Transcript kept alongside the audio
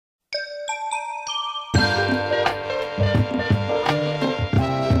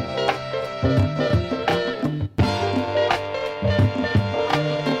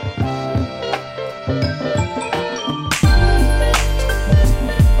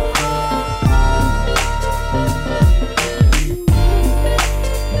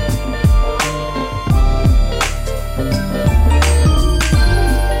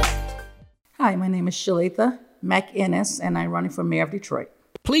is Shalitha McInnes, and I'm running for mayor of Detroit.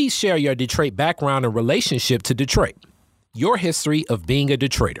 Please share your Detroit background and relationship to Detroit. Your history of being a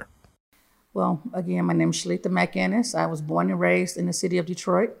Detroiter. Well, again, my name is Shalitha McInnes. I was born and raised in the city of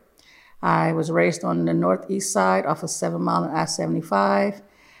Detroit. I was raised on the northeast side off of 7 Mile and I-75.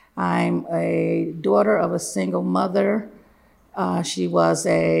 I'm a daughter of a single mother. She was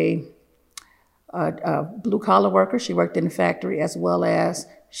a blue-collar worker. She worked in the factory, as well as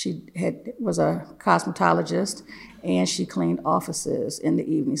was a cosmetologist, and she cleaned offices in the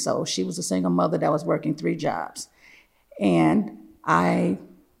evening. So she was a single mother that was working 3 jobs. And I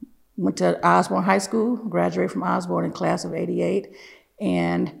went to Osborne High School, graduated from Osborne in class of '88,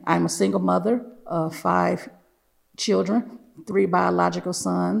 and I'm a single mother of 5 children, 3 biological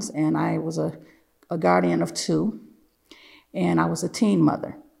sons, and I was a guardian of 2, and I was a teen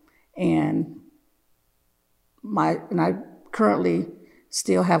mother. And I currently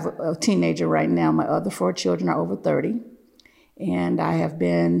still have a teenager right now. My other 4 children are over 30, and I have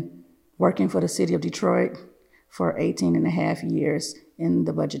been working for the city of Detroit for 18 and a half years in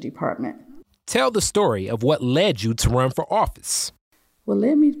the budget department. Tell the story of what led you to run for office. What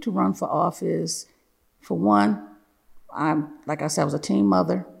led me to run for office, for one, like I said, I was a teen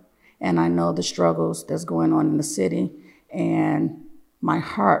mother, and I know the struggles that's going on in the city, and my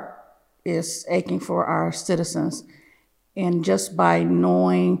heart is aching for our citizens. And just by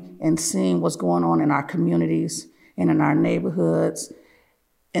knowing and seeing what's going on in our communities and in our neighborhoods,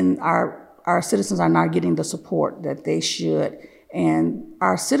 and our citizens are not getting the support that they should. And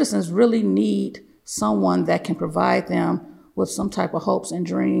our citizens really need someone that can provide them with some type of hopes and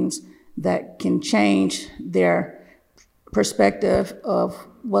dreams that can change their perspective of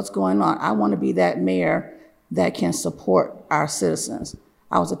what's going on. I want to be that mayor that can support our citizens.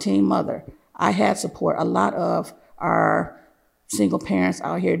 I was a teen mother. I had support. A lot of our single parents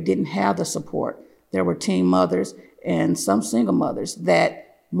out here didn't have the support. There were teen mothers and some single mothers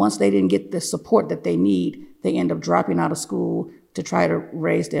that once they didn't get the support that they need, they end up dropping out of school to try to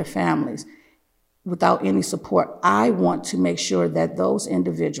raise their families without any support. I want to make sure that those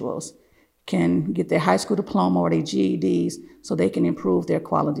individuals can get their high school diploma or their GEDs so they can improve their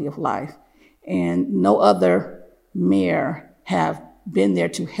quality of life. And no other mayor have been there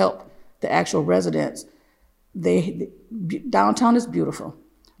to help the actual residents. Downtown is beautiful,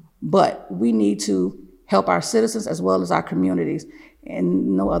 but we need to help our citizens as well as our communities,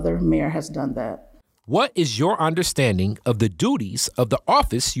 and no other mayor has done that. What is your understanding of the duties of the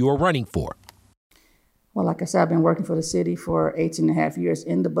office you are running for? Well, like I said, I've been working for the city for 18 and a half years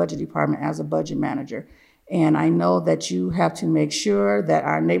in the budget department as a budget manager. And I know that you have to make sure that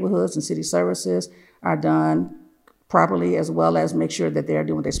our neighborhoods and city services are done properly, as well as make sure that they're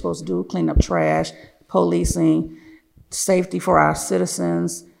doing what they're supposed to do, clean up trash, policing, safety for our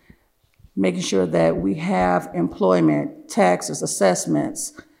citizens, making sure that we have employment, taxes,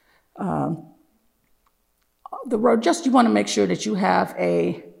 assessments. Just you want to make sure that you have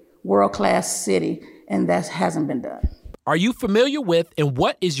a world-class city, and that hasn't been done. Are you familiar with and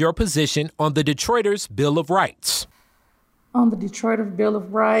what is your position on the Detroiters' Bill of Rights? On the Detroiters' Bill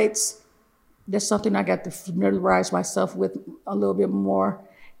of Rights, that's something I got to familiarize myself with a little bit more,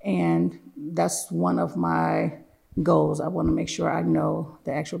 and that's one of my goals. I want to make sure I know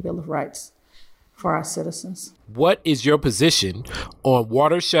the actual Bill of Rights for our citizens. What is your position on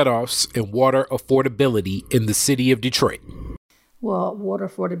water shutoffs and water affordability in the city of Detroit? Well, water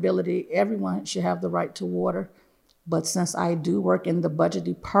affordability, everyone should have the right to water. But since I do work in the budget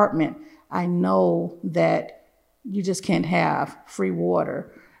department, I know that you just can't have free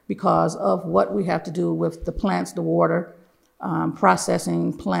water because of what we have to do with the plants, the water,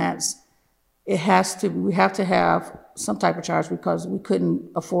 processing plants. We have to have some type of charge because we couldn't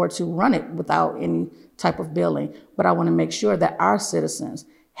afford to run it without any type of billing. But I want to make sure that our citizens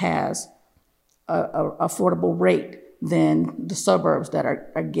has a affordable rate than the suburbs that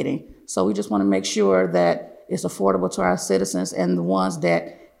are getting. So we just want to make sure that it's affordable to our citizens, and the ones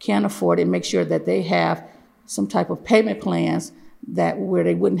that can't afford it, make sure that they have some type of payment plans where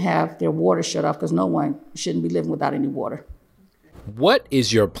they wouldn't have their water shut off, because no one shouldn't be living without any water. What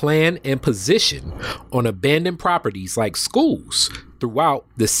is your plan and position on abandoned properties like schools throughout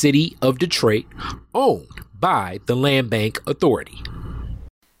the city of Detroit owned by the Land Bank Authority?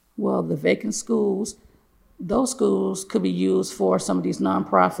 Well, the vacant schools, those schools could be used for some of these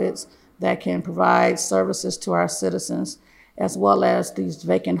nonprofits that can provide services to our citizens, as well as these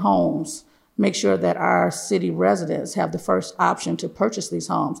vacant homes. Make sure that our city residents have the first option to purchase these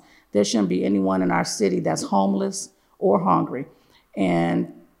homes. There shouldn't be anyone in our city that's homeless or hungry.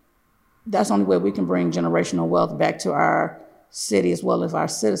 And that's the only way we can bring generational wealth back to our city as well as our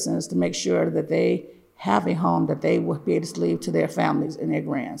citizens to make sure that they have a home that they will be able to leave to their families and their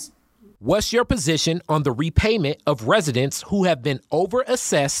grands. What's your position on the repayment of residents who have been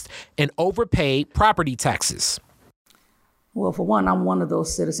overassessed and overpaid property taxes? Well, for one, I'm one of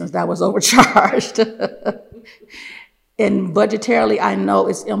those citizens that was overcharged. And budgetarily, I know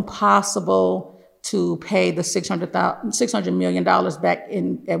it's impossible to pay the $600 million back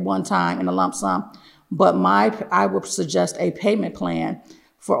at one time in a lump sum. But I would suggest a payment plan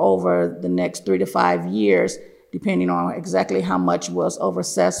for over the next 3 to 5 years, depending on exactly how much was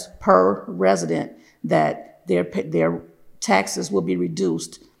overassessed per resident, that their taxes will be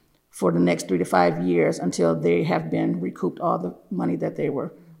reduced for the next 3 to 5 years until they have been recouped all the money that they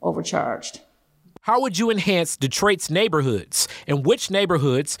were overcharged. How would you enhance Detroit's neighborhoods, and which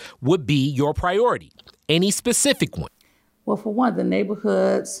neighborhoods would be your priority? Any specific one? Well, for one, the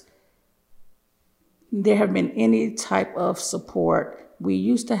neighborhoods, there have been any type of support. We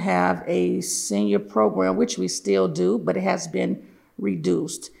used to have a senior program, which we still do, but it has been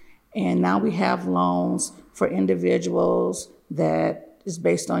reduced. And now we have loans for individuals that is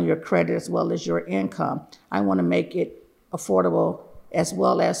based on your credit as well as your income. I want to make it affordable as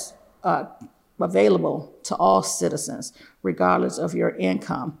well as available to all citizens, regardless of your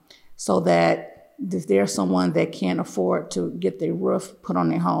income, so that if there's someone that can't afford to get their roof put on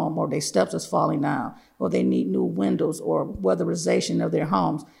their home, or their steps is falling down, or they need new windows or weatherization of their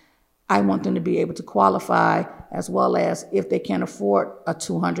homes, I want them to be able to qualify, as well as if they can't afford a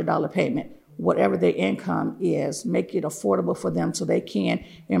 $200 payment, whatever their income is, make it affordable for them so they can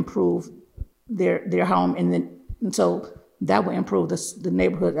improve their home, and so that will improve the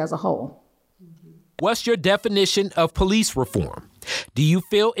neighborhood as a whole. What's your definition of police reform? Do you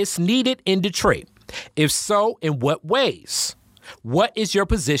feel it's needed in Detroit? If so, in what ways? What is your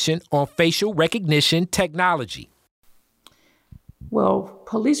position on facial recognition technology? Well,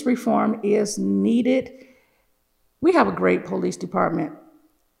 police reform is needed. We have a great police department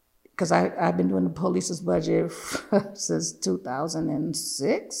because I've been doing the police's budget since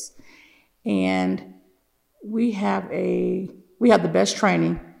 2006, and we have the best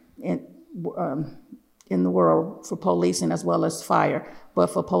training in the world for policing as well as fire. But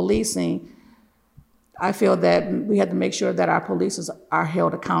for policing, I feel that we have to make sure that our police are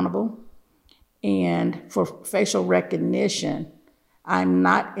held accountable. And for facial recognition, I'm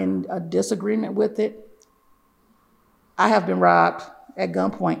not in a disagreement with it. I have been robbed at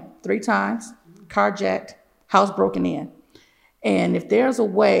gunpoint 3 times, carjacked, house broken in. And if there's a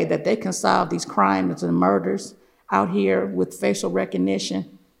way that they can solve these crimes and murders out here with facial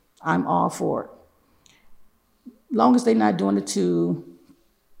recognition, I'm all for it. Long as they're not doing it to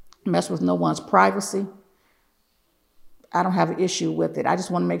mess with no one's privacy, I don't have an issue with it. I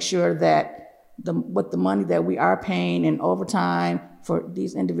just want to make sure that with the money that we are paying in overtime for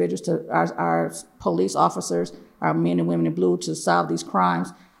these individuals, to our police officers, our men and women in blue, to solve these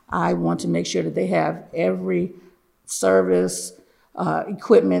crimes, I want to make sure that they have every service,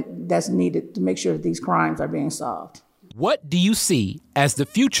 equipment that's needed to make sure that these crimes are being solved. What do you see as the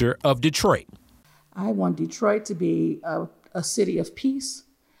future of Detroit? I want Detroit to be a city of peace.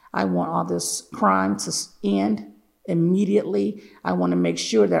 I want all this crime to end immediately. I want to make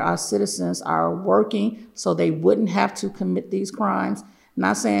sure that our citizens are working so they wouldn't have to commit these crimes.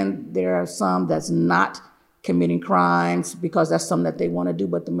 Not saying there are some that's not committing crimes because that's something that they want to do,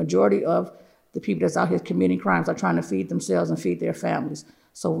 but the majority of the people that's out here committing crimes are trying to feed themselves and feed their families.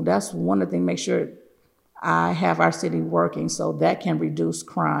 So that's one of the things, make sure I have our city working so that can reduce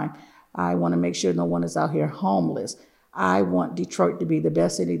crime. I want to make sure no one is out here homeless. I want Detroit to be the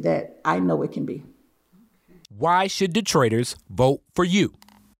best city that I know it can be. Why should Detroiters vote for you?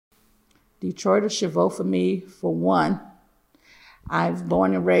 Detroiters should vote for me for one. I've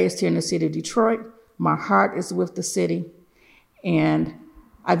born and raised here in the city of Detroit. My heart is with the city. And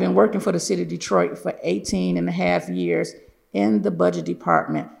I've been working for the city of Detroit for 18 and a half years in the budget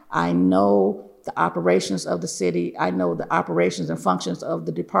department. I know the operations of the city. I know the operations and functions of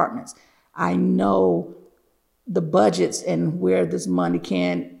the departments. I know the budgets and where this money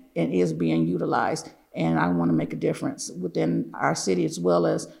can and is being utilized. And I want to make a difference within our city as well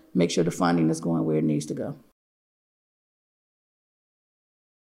as make sure the funding is going where it needs to go.